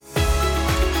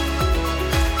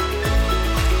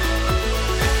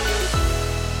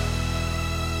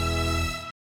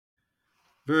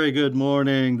Very good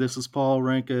morning. This is Paul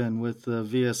Rankin with the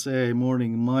VSA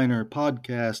Morning Miner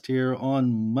podcast here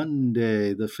on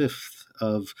Monday, the 5th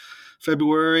of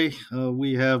February.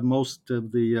 We have most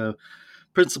of the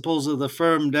principals of the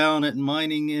firm down at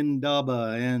Mining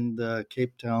Indaba and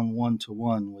Cape Town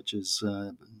 1-to-1, which is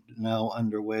now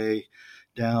underway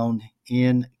down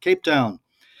in Cape Town.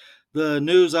 The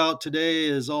news out today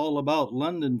is all about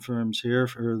London firms here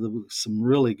for some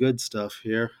really good stuff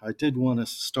here. I did want to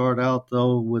start out,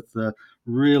 though, with the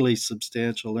really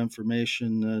substantial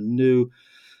information new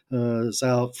is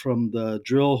out from the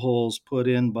drill holes put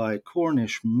in by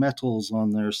Cornish Metals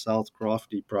on their South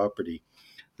Crofty property.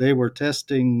 They were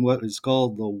testing what is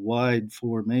called the Wide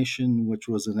Formation, which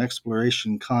was an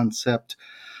exploration concept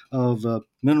of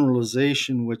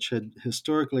mineralization which had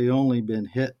historically only been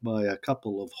hit by a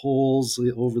couple of holes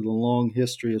over the long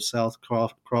history of South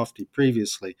Crofty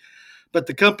previously. But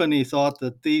the company thought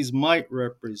that these might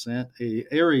represent a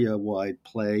area-wide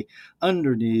play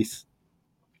underneath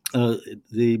the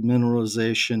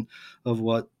mineralization of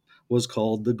what was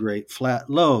called the Great Flat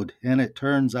Lode. And it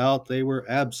turns out they were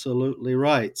absolutely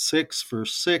right. 6 for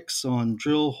 6 on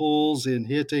drill holes in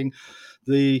hitting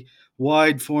the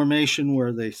wide formation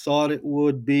where they thought it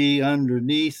would be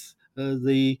underneath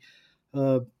the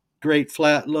uh, Great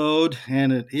Flat Lode,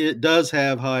 and it does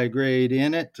have high grade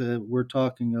in it. We're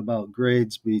talking about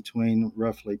grades between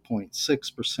roughly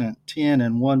 0.6% tin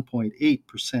and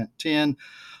 1.8% tin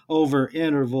over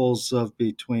intervals of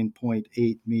between zero point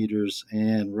 0.8 meters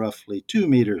and roughly 2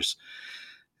 meters.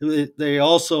 They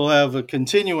also have a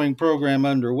continuing program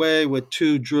underway with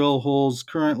 2 drill holes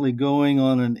currently going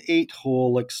on an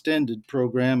 8-hole extended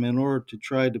program in order to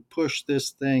try to push this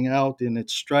thing out in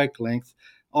its strike length,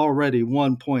 already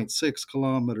 1.6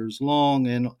 kilometers long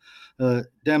and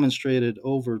demonstrated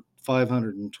over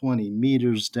 520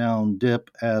 meters down dip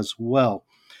as well.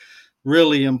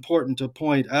 Really important to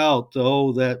point out,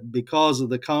 though, that because of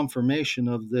the confirmation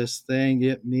of this thing,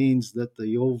 it means that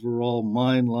the overall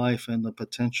mine life and the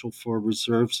potential for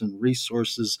reserves and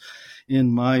resources,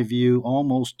 in my view,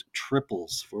 almost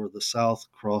triples for the South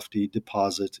Crofty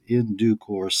deposit in due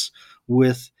course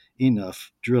with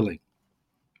enough drilling.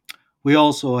 We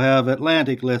also have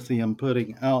Atlantic Lithium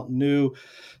putting out new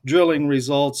drilling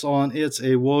results on its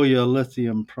Ewoyaa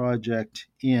lithium project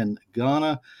in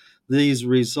Ghana. These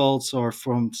results are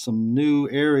from some new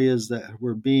areas that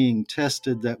were being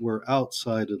tested that were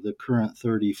outside of the current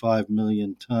 35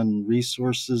 million ton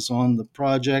resources on the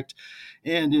project.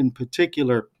 And in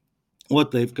particular,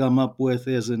 what they've come up with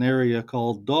is an area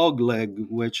called Dogleg,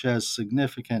 which has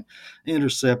significant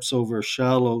intercepts over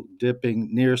shallow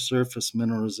dipping near surface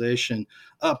mineralization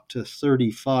up to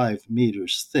 35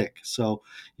 meters thick. So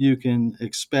you can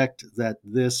expect that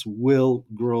this will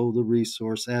grow the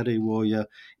resource at Ewoyaa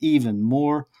even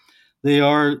more. They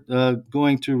are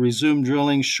going to resume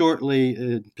drilling shortly,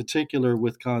 in particular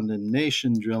with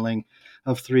condemnation drilling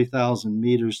of 3,000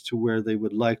 meters to where they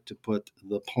would like to put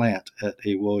the plant at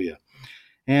Ewoyaa.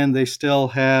 And they still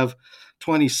have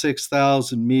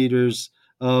 26,000 meters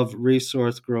of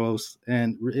resource growth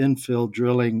and infill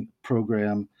drilling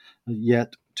program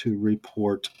yet to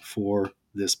report for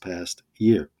this past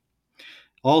year.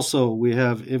 Also, we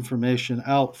have information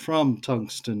out from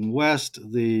Tungsten West,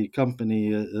 the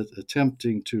company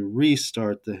attempting to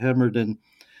restart the Hemerden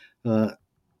uh,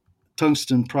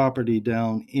 tungsten property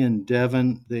down in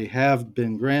Devon. They have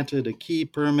been granted a key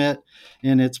permit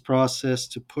in its process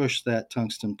to push that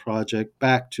tungsten project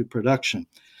back to production.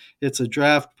 It's a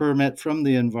draft permit from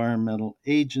the Environmental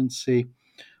Agency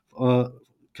uh,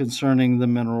 concerning the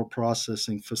mineral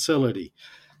processing facility.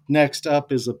 Next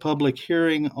up is a public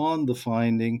hearing on the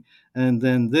finding, and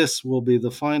then this will be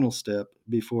the final step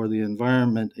before the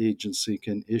Environment Agency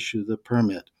can issue the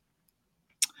permit.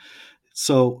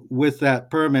 So with that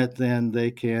permit, then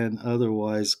they can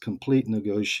otherwise complete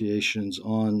negotiations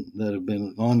on that have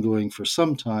been ongoing for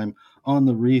some time on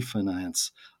the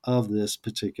refinance of this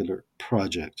particular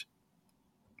project.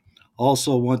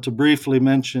 Also want to briefly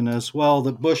mention as well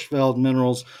that Bushveld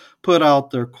Minerals put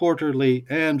out their quarterly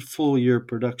and full year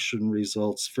production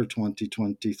results for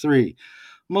 2023.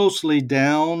 Mostly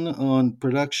down on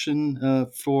production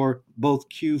for both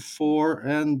Q4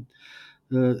 and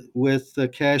with the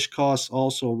cash costs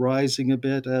also rising a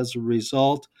bit as a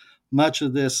result. Much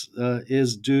of this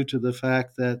is due to the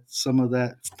fact that some of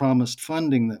that promised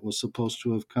funding that was supposed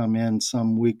to have come in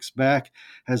some weeks back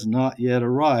has not yet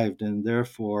arrived, and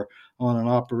therefore, on an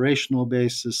operational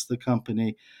basis, the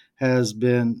company has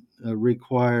been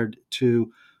required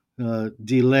to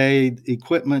delay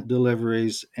equipment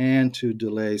deliveries and to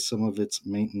delay some of its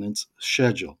maintenance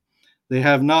schedule. They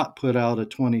have not put out a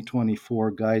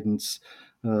 2024 guidance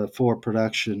for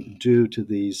production due to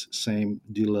these same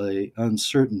delay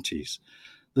uncertainties.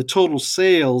 The total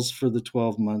sales for the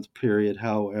 12-month period,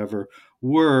 however,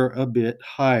 were a bit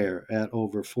higher at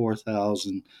over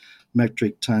 4,000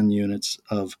 metric ton units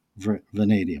of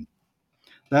vanadium.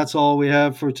 That's all we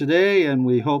have for today, and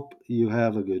we hope you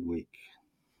have a good week.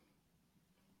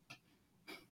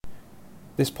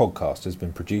 This podcast has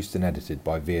been produced and edited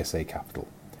by VSA Capital.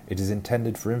 It is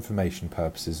intended for information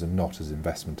purposes and not as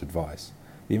investment advice.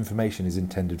 The information is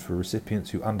intended for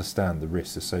recipients who understand the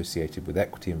risks associated with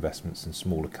equity investments in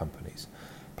smaller companies.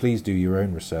 Please do your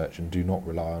own research and do not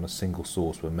rely on a single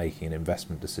source when making an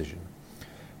investment decision.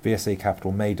 VSA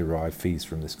Capital may derive fees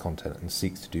from this content and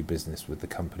seeks to do business with the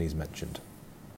companies mentioned.